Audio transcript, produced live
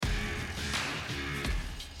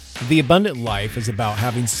The abundant life is about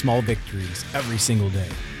having small victories every single day.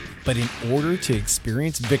 But in order to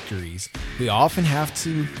experience victories, we often have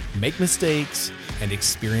to make mistakes and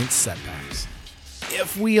experience setbacks.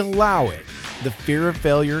 If we allow it, the fear of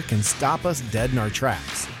failure can stop us dead in our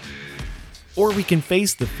tracks. Or we can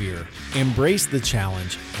face the fear, embrace the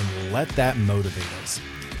challenge, and let that motivate us.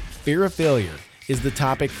 Fear of failure is the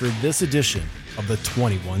topic for this edition of the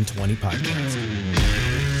 2120 podcast.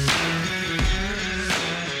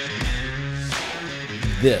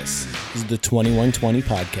 This is the 2120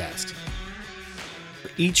 podcast.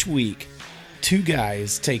 Each week, two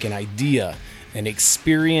guys take an idea, an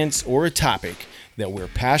experience, or a topic that we're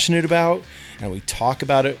passionate about, and we talk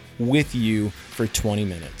about it with you for 20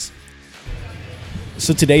 minutes.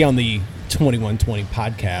 So today on the 2120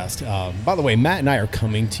 podcast, by the way, Matt and I are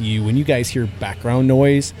coming to you. When you guys hear background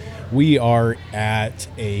noise, we are at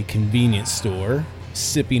a convenience store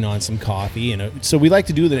sipping on some coffee, and so we like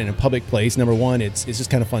to do that in a public place. Number one, it's just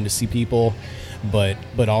kind of fun to see people, but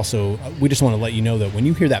also we just want to let you know that when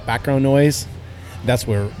you hear that background noise, that's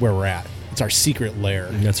where we're at. It's our secret lair.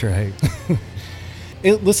 That's right.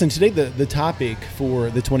 Listen, today the topic for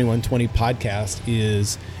the 2120 podcast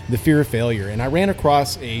is the fear of failure, and I ran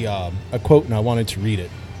across a quote and I wanted to read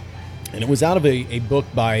it, and it was out of a book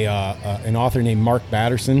by an author named Mark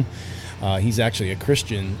Batterson. He's actually a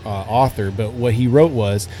Christian author, but what he wrote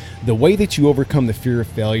was, the way that you overcome the fear of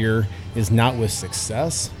failure is not with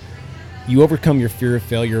success. You overcome your fear of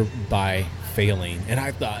failure by failing. And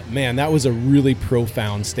I thought, man, that was a really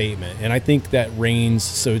profound statement. And I think that reigns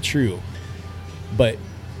so true. But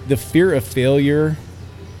the fear of failure,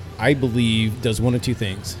 I believe, does one of two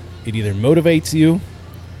things. It either motivates you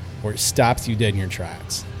or it stops you dead in your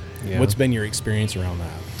tracks. Yeah. What's been your experience around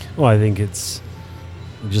that? Well, I think it's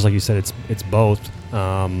just like you said, it's both.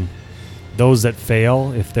 Those that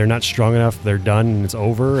fail, if they're not strong enough, they're done and it's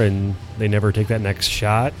over and they never take that next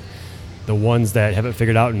shot. The ones that have it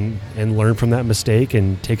figured out and learn from that mistake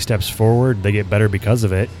and take steps forward, they get better because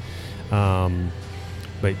of it.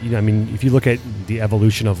 But, you know, I mean, if you look at the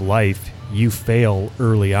evolution of life, you fail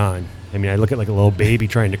early on. I mean, I look at like a little baby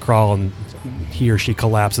trying to crawl and he or she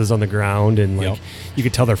collapses on the ground and like you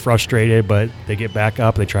could tell they're frustrated, but they get back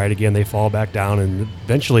up, they try it again, they fall back down, and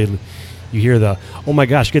eventually you hear the, oh my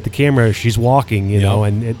gosh, get the camera, she's walking, you know,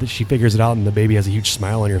 and she figures it out and the baby has a huge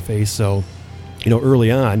smile on her face. So, you know,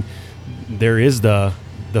 early on there is the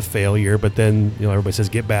failure, but then, you know, everybody says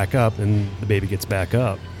get back up and the baby gets back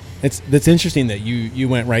up. That's interesting that you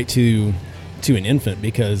went right to an infant,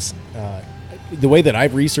 because the way that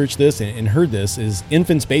I've researched this and heard this is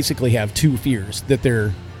infants basically have two fears that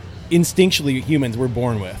they're instinctually humans were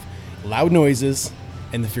born with: loud noises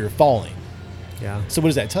and the fear of falling. Yeah. So what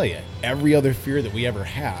does that tell you? Every other fear that we ever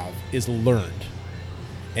have is learned.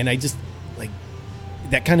 And I just, like,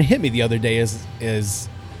 that kind of hit me the other day as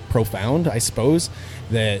profound, I suppose,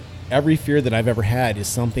 that every fear that I've ever had is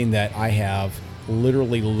something that I have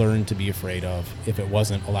literally learned to be afraid of if it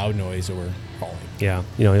wasn't a loud noise or falling. Yeah.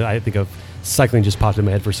 You know, I think of cycling just popped in my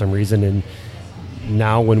head for some reason, and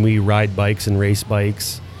now when we ride bikes and race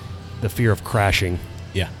bikes, the fear of crashing.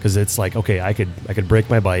 Yeah. Because it's like, okay, I could break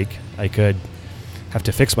my bike, I could have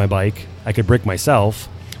to fix my bike, I could break myself.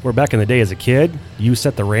 Where back in the day as a kid, you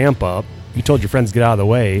set the ramp up, you told your friends to get out of the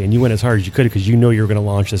way, and you went as hard as you could because you know you were going to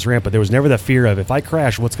launch this ramp, but there was never that fear of, if I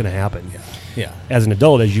crash, what's going to happen? Yeah. As an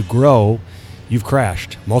adult, as you grow, you've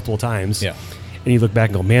crashed multiple times. Yeah. And you look back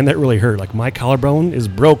and go, man, that really hurt. Like, my collarbone is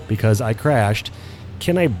broke because I crashed.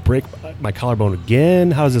 Can I break my collarbone again?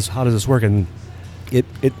 How does this work? And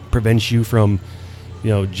it prevents you from, you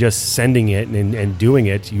know, just sending it and doing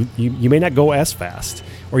it. You may not go as fast,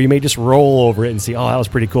 or you may just roll over it and see, oh, that was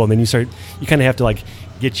pretty cool. And then you kind of have to like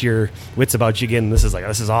get your wits about you again. This is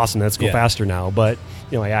awesome. Let's go faster now. But,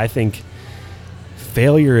 you know, I think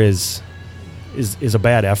failure is a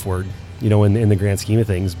bad F word, you know, in the grand scheme of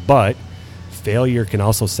things. But failure can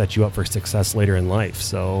also set you up for success later in life.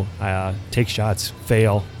 So take shots,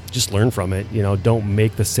 fail, just learn from it. You know, don't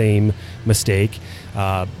make the same mistake.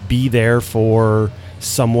 Be there for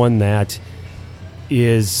someone that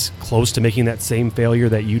is close to making that same failure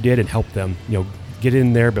that you did and help them. You know, get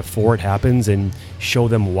in there before it happens and show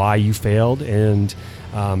them why you failed, and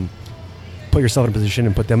put yourself in a position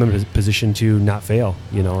and put them in a position to not fail.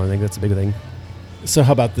 You know, I think that's a big thing. So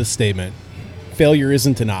how about this statement? Failure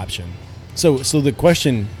isn't an option. So the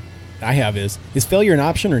question I have is failure an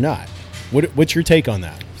option or not? What's your take on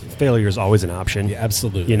that? Failure is always an option. Yeah,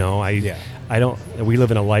 absolutely. You know, we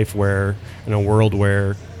live in a world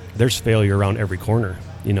where there's failure around every corner.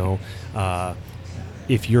 You know,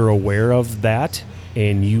 if you're aware of that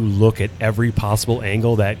and you look at every possible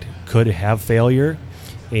angle that could have failure,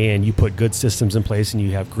 and you put good systems in place and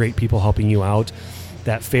you have great people helping you out,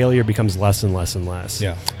 that failure becomes less and less and less,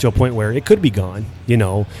 Yeah. to a point where it could be gone,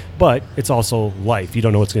 but it's also life. You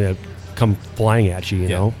don't know what's going to come flying at you, you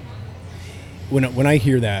know? When I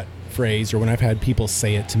hear that phrase, or when I've had people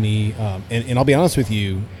say it to me, and I'll be honest with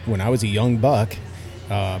you, when I was a young buck,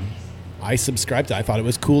 I subscribed to it. I thought it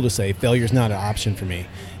was cool to say failure's not an option for me,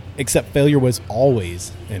 except failure was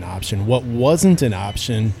always an option. What wasn't an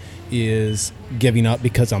option is giving up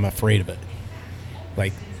because I'm afraid of it.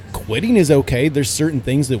 Like, quitting is okay. There's certain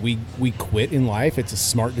things that we quit in life. It's a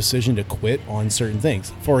smart decision to quit on certain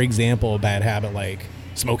things. For example, a bad habit like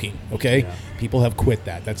smoking, okay? Yeah. People have quit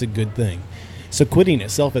that. That's a good thing. So quitting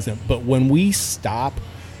itself isn't. But when we stop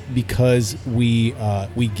because we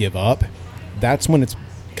give up, that's when it's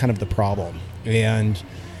kind of the problem. And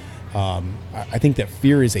I think that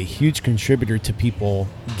fear is a huge contributor to people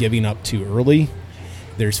giving up too early.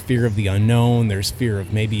 There's fear of the unknown. There's fear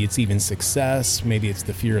of maybe it's even success. Maybe it's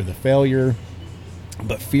the fear of the failure.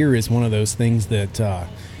 But fear is one of those things that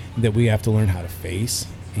we have to learn how to face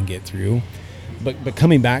and get through. But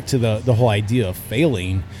coming back to the whole idea of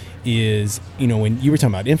failing is, when you were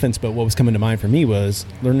talking about infants, but what was coming to mind for me was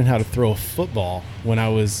learning how to throw a football when I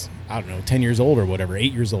was, 10 years old or whatever,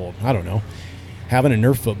 8 years old. I don't know. Having a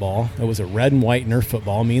Nerf football. It was a red and white Nerf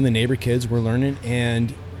football. Me and the neighbor kids were learning,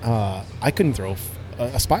 and I couldn't throw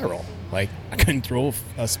a spiral. Like, I couldn't throw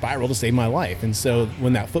a spiral to save my life. And so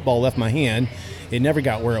when that football left my hand, it never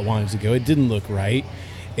got where it wanted to go. It didn't look right.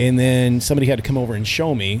 And then somebody had to come over and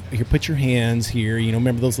show me, here, put your hands here.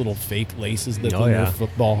 Remember those little fake laces that the Nerf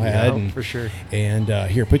football had? Yeah, for sure. And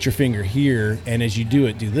here, put your finger here. And as you do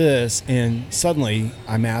it, do this. And suddenly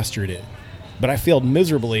I mastered it. But I failed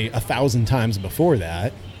miserably 1,000 times before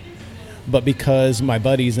that. But because my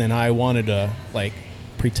buddies and I wanted to,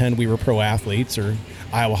 pretend we were pro athletes or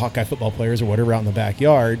Iowa Hawkeye football players or whatever out in the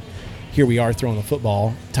backyard, here we are throwing the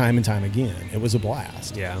football time and time again. It was a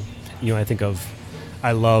blast. Yeah.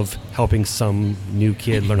 I love helping some new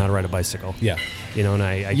kid learn how to ride a bicycle. Yeah.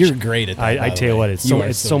 And you're great at that. I tell you what,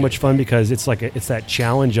 it's so much fun because it's it's that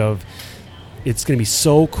challenge of, it's going to be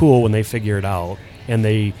so cool when they figure it out and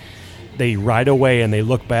they ride away and they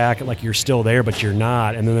look back like you're still there, but you're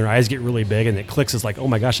not. And then their eyes get really big and it clicks. It's like, oh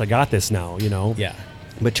my gosh, I got this now, Yeah.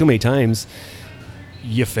 But too many times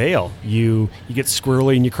you fail, you get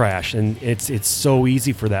squirrely and you crash, and it's so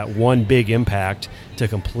easy for that one big impact to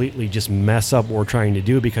completely just mess up what we're trying to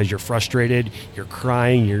do because you're frustrated, you're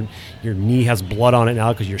crying, your knee has blood on it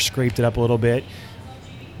now because you scraped it up a little bit.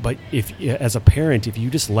 But as a parent, if you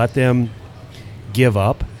just let them give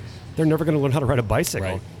up, they're never going to learn how to ride a bicycle.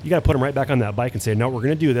 Right. You got to put them right back on that bike and say, no, we're going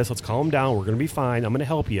to do this. Let's calm down. We're going to be fine. I'm going to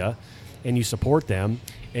help you. And you support them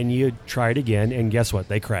and you try it again. And guess what?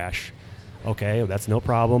 They crash. Okay, that's no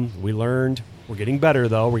problem. We learned. We're getting better,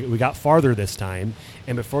 though. We got farther this time.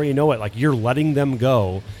 And before you know it, you're letting them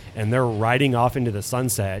go, and they're riding off into the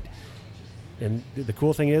sunset. And the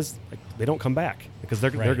cool thing is, they don't come back because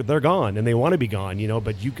they're gone, and they want to be gone,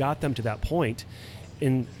 But you got them to that point.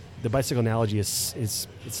 And the bicycle analogy is it's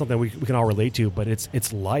something we can all relate to, but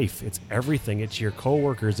it's life. It's everything. It's your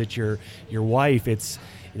coworkers. It's your wife. It's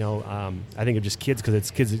I think of just kids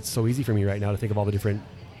because it's so easy for me right now to think of all the different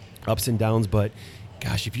ups and downs, but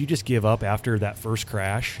gosh, if you just give up after that first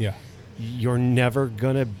crash, you're never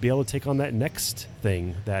going to be able to take on that next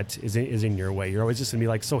thing that is in your way. You're always just going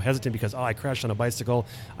to be so hesitant because, I crashed on a bicycle.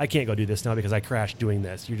 I can't go do this now because I crashed doing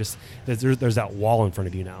this. You're just, there's that wall in front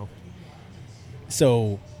of you now.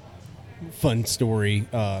 So, fun story.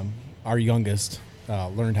 Our youngest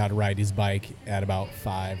learned how to ride his bike at about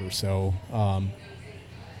 5 or so.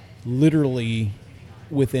 Literally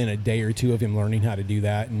within a day or two of him learning how to do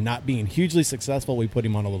that and not being hugely successful, we put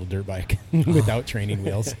him on a little dirt bike without training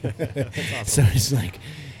wheels. Awesome. So it's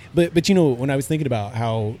but when I was thinking about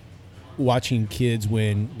how watching kids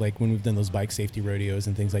when we've done those bike safety rodeos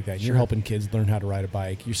and things like that, you're helping kids learn how to ride a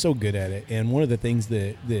bike. You're so good at it. And one of the things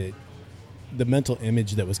that the mental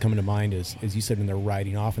image that was coming to mind is, as you said, when they're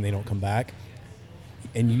riding off and they don't come back,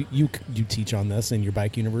 and you teach on this in your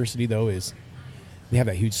bike university, though, is they have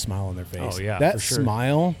that huge smile on their face. Oh, yeah, that for sure.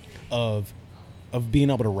 smile of being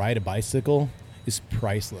able to ride a bicycle is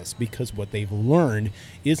priceless because what they've learned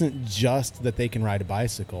isn't just that they can ride a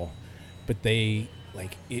bicycle, but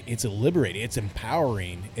it's liberating, it's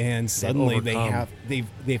empowering, and suddenly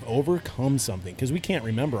they've overcome something because we can't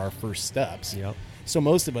remember our first steps. Yep. So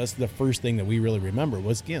most of us, the first thing that we really remember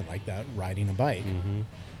was, again, like that, riding a bike. Mm-hmm.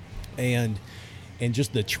 And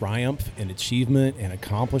just the triumph and achievement and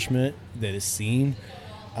accomplishment that is seen.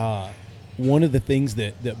 One of the things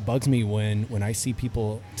that bugs me when I see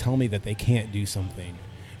people tell me that they can't do something,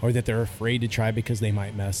 or that they're afraid to try because they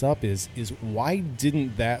might mess up is why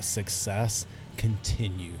didn't that success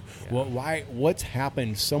continue? Yeah. What's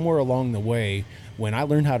happened somewhere along the way when I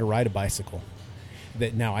learned how to ride a bicycle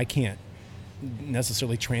that now I can't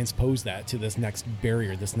necessarily transpose that to this next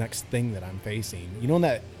barrier, this next thing that I'm facing? You know,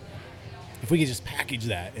 that if we could just package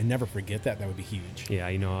that and never forget that, that would be huge.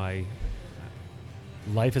 Yeah,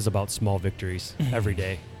 life is about small victories every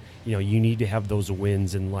day. You need to have those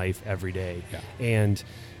wins in life every day. Yeah. And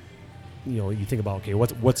you think about, okay,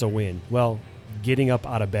 what's a win? Well, getting up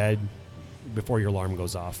out of bed before your alarm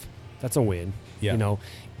goes off, that's a win. Yeah.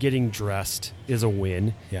 Getting dressed is a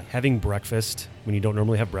win. Yeah. Having breakfast when you don't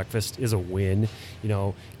normally have breakfast is a win.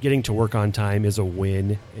 Getting to work on time is a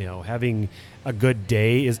win. Having a good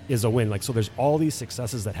day is a win. Like, so there's all these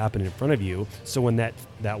successes that happen in front of you. So when that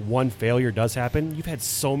one failure does happen, you've had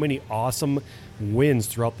so many awesome wins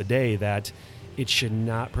throughout the day that it should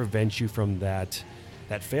not prevent you from that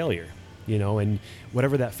failure. And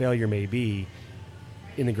whatever that failure may be,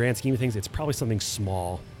 in the grand scheme of things, it's probably something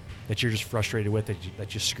small that you're just frustrated with,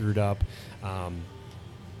 that you screwed up.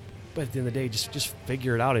 But at the end of the day, just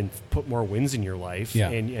figure it out and put more wins in your life,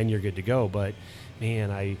 and you're good to go. But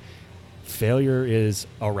man, failure is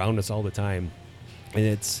around us all the time, and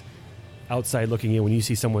it's outside looking in. When you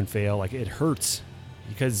see someone fail, like, it hurts,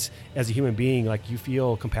 because as a human being, like, you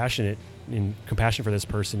feel compassion for this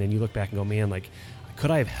person, and you look back and go, man, like, could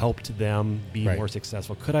I have helped them be more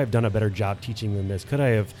successful? Could I have done a better job teaching them this? Could I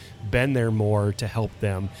have been there more to help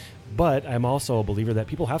them? But I'm also a believer that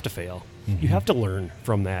people have to fail. Mm-hmm. You have to learn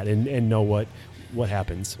from that and know what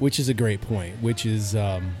happens. Which is a great point. Which is,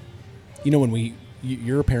 when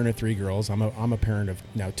you're a parent of 3 girls. I'm a parent of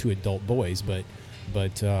now 2 adult boys. But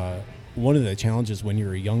one of the challenges when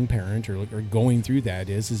you're a young parent or going through that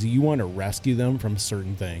is you want to rescue them from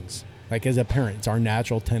certain things. Like, as a parent, it's our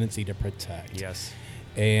natural tendency to protect. Yes.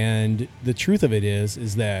 And the truth of it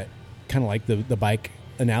is that, kind of like the bike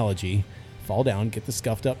analogy, fall down, get the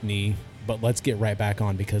scuffed up knee, but let's get right back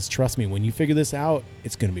on, because trust me, when you figure this out,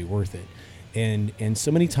 it's going to be worth it. And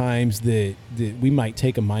so many times that we might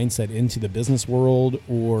take a mindset into the business world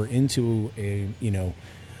or into a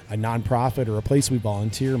nonprofit or a place we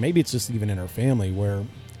volunteer. Maybe it's just even in our family where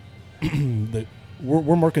we're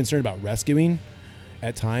more concerned about rescuing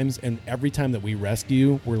at times, and every time that we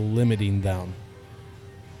rescue, we're limiting them.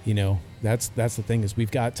 That's the thing, is we've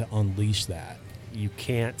got to unleash that. You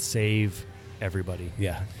can't save everybody.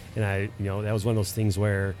 Yeah. And that was one of those things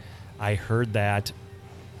where I heard that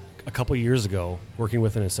a couple of years ago working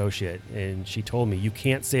with an associate, and she told me, you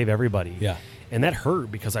can't save everybody. Yeah. And that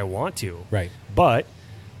hurt, because I want to. Right. But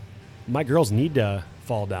my girls need to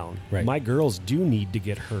fall down. Right. My girls do need to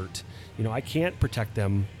get hurt. I can't protect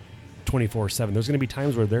them 24/7. There's going to be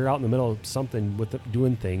times where they're out in the middle of something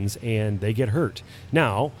doing things and they get hurt.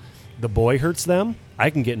 Now, the boy hurts them, I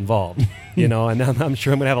can get involved, and I'm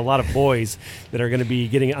sure I'm going to have a lot of boys that are going to be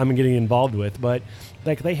I'm getting involved with, but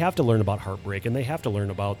like, they have to learn about heartbreak, and they have to learn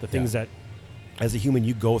about the things that as a human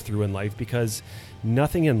you go through in life, because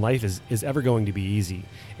nothing in life is ever going to be easy,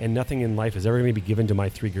 and nothing in life is ever going to be given to my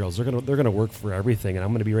 3 girls. They're going to work for everything, and I'm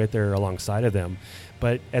going to be right there alongside of them.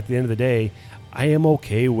 But at the end of the day, I am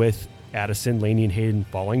okay with Addison, Lainey, and Hayden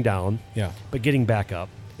falling down, but getting back up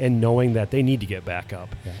and knowing that they need to get back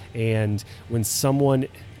up. Yeah. And when someone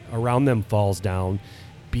around them falls down,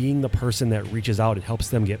 being the person that reaches out and helps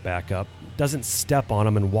them get back up, doesn't step on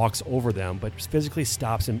them and walks over them, but just physically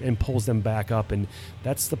stops and pulls them back up. And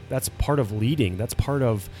that's part of leading. That's part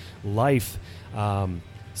of life.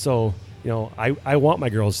 So I want my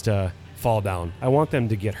girls to fall down. I want them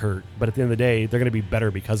to get hurt, but at the end of the day, they're going to be better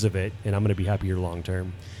because of it, and I'm going to be happier long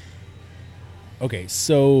term. Okay,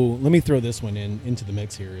 so let me throw this one into the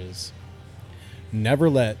mix here, is never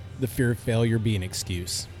let the fear of failure be an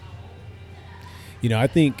excuse. I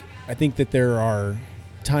think that there are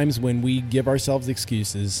times when we give ourselves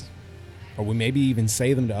excuses, or we maybe even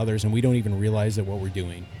say them to others, and we don't even realize that what we're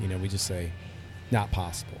doing. We just say, not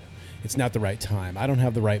possible. It's not the right time. I don't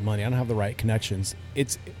have the right money. I don't have the right connections.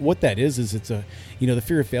 It's what that is it's the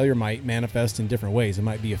fear of failure might manifest in different ways. It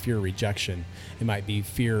might be a fear of rejection. It might be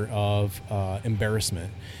fear of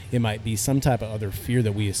embarrassment. It might be some type of other fear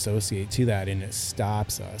that we associate to that, and it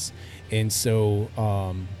stops us. And so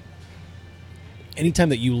anytime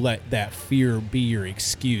that you let that fear be your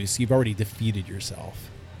excuse, you've already defeated yourself.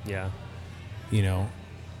 Yeah.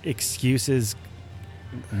 Excuses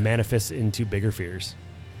manifest into bigger fears.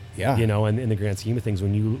 Yeah. And in the grand scheme of things,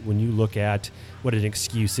 when you look at what an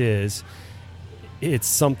excuse is, it's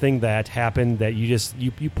something that happened that you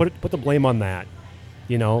put the blame on that.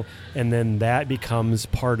 you know, and then that becomes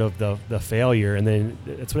part of the failure. And then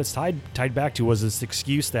that's what it's tied back to, was this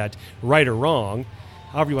excuse that right or wrong,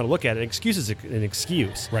 however you want to look at it, an excuse is an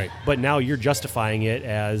excuse. Right. But now you're justifying it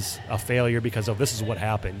as a failure because of this is what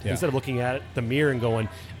happened. Yeah. Instead of looking at the mirror and going,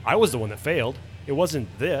 I was the one that failed. It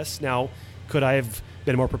wasn't this. Now, could I have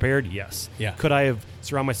been more prepared? Yes. Yeah. Could I have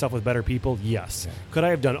surrounded myself with better people? Yes. Yeah. Could I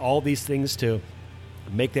have done all these things to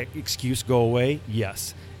make that excuse go away?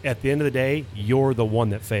 Yes. At the end of the day, you're the one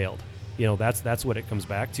that failed. You know, that's what it comes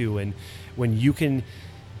back to. And when you can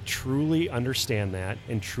truly understand that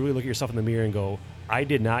and truly look at yourself in the mirror and go, I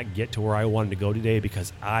did not get to where I wanted to go today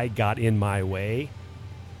because I got in my way,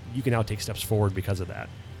 you can now take steps forward because of that.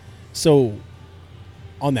 So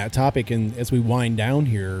on that topic, and as we wind down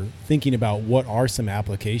here, thinking about what are some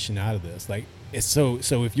application out of this, like, so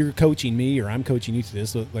if you're coaching me or I'm coaching you to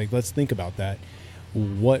this, like, let's think about that.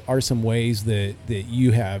 What are some ways that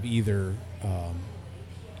you have either,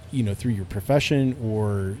 through your profession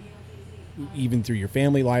or even through your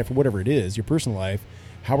family life or whatever it is, your personal life,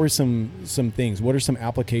 how are some things, what are some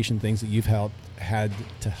application things that you've had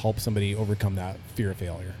to help somebody overcome that fear of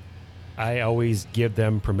failure? I always give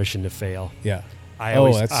them permission to fail. Yeah. I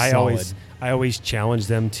always challenge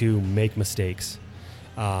them to make mistakes,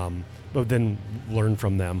 but then learn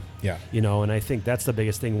from them. Yeah. You know, and I think that's the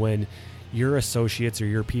biggest thing when your associates or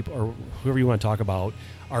your people or whoever you want to talk about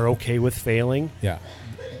are okay with failing. Yeah.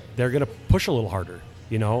 They're going to push a little harder.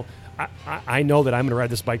 You know, I know that I'm going to ride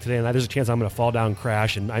this bike today, and there's a chance I'm going to fall down,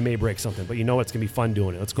 crash, and I may break something. But you know, it's going to be fun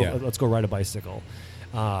doing it. Let's go ride a bicycle.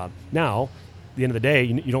 Now, at the end of the day,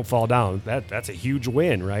 you don't fall down. That's a huge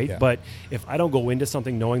win, right? Yeah. But if I don't go into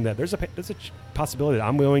something knowing that there's a possibility that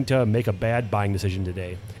I'm going to make a bad buying decision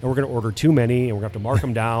today, and we're going to order too many, and we're going to have to mark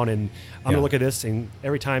them down, and I'm going to look at this, and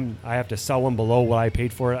every time I have to sell one below what I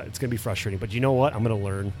paid for it, it's going to be frustrating. But you know what? I'm going to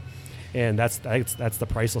learn. And that's the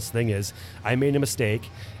priceless thing is I made a mistake.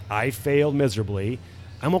 I failed miserably.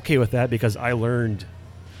 I'm okay with that because I learned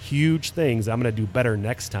huge things I'm going to do better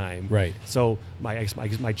next time. Right. So my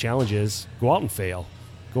challenge is go out and fail.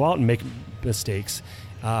 Go out and make mistakes.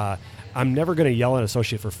 I'm never going to yell at an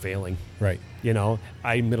associate for failing. Right. You know,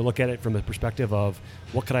 I'm going to look at it from the perspective of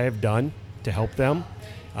what could I have done to help them?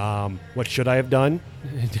 What should I have done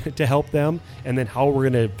to help them? And then how we're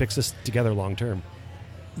going to fix this together long term.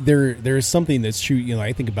 There is something that's true. You know,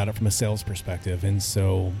 I think about it from a sales perspective, and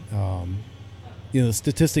so the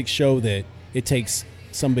statistics show that it takes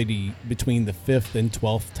somebody between the 5th and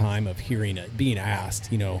 12th time of hearing it, being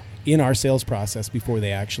asked, in our sales process before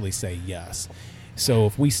they actually say yes. So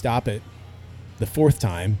if we stop it the 4th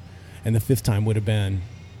time, and the 5th time would have been,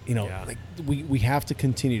 like we have to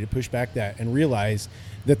continue to push back that and realize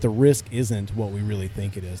that the risk isn't what we really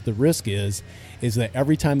think it is. The risk is that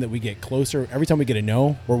every time that we get closer, every time we get a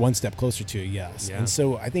no, we're one step closer to a yes. Yeah. And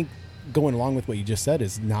so I think going along with what you just said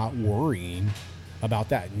is not worrying about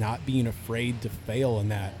that, not being afraid to fail in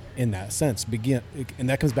that sense. And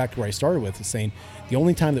that comes back to where I started with, is saying the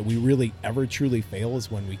only time that we really ever truly fail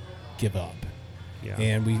is when we give up. Yeah.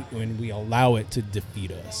 And when we allow it to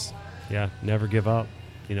defeat us. Yeah, never give up.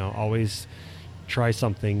 Always try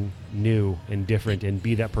something new and different and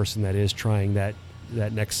be that person that is trying that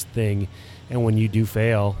next thing. And when you do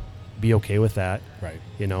fail, be okay with that. Right.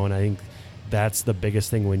 And I think that's the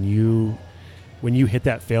biggest thing. When you hit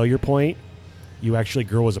that failure point, you actually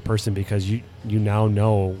grow as a person because you now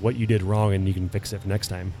know what you did wrong and you can fix it for next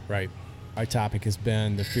time. Right. Our topic has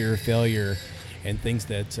been the fear of failure and things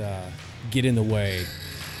that get in the way.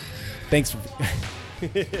 Thanks.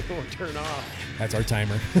 We'll turn off. That's our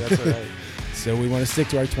timer. That's all right. So we want to stick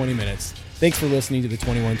to our 20 minutes. Thanks for listening to the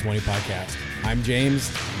 2120 podcast. I'm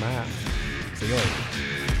James. Matt. See you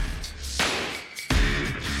later.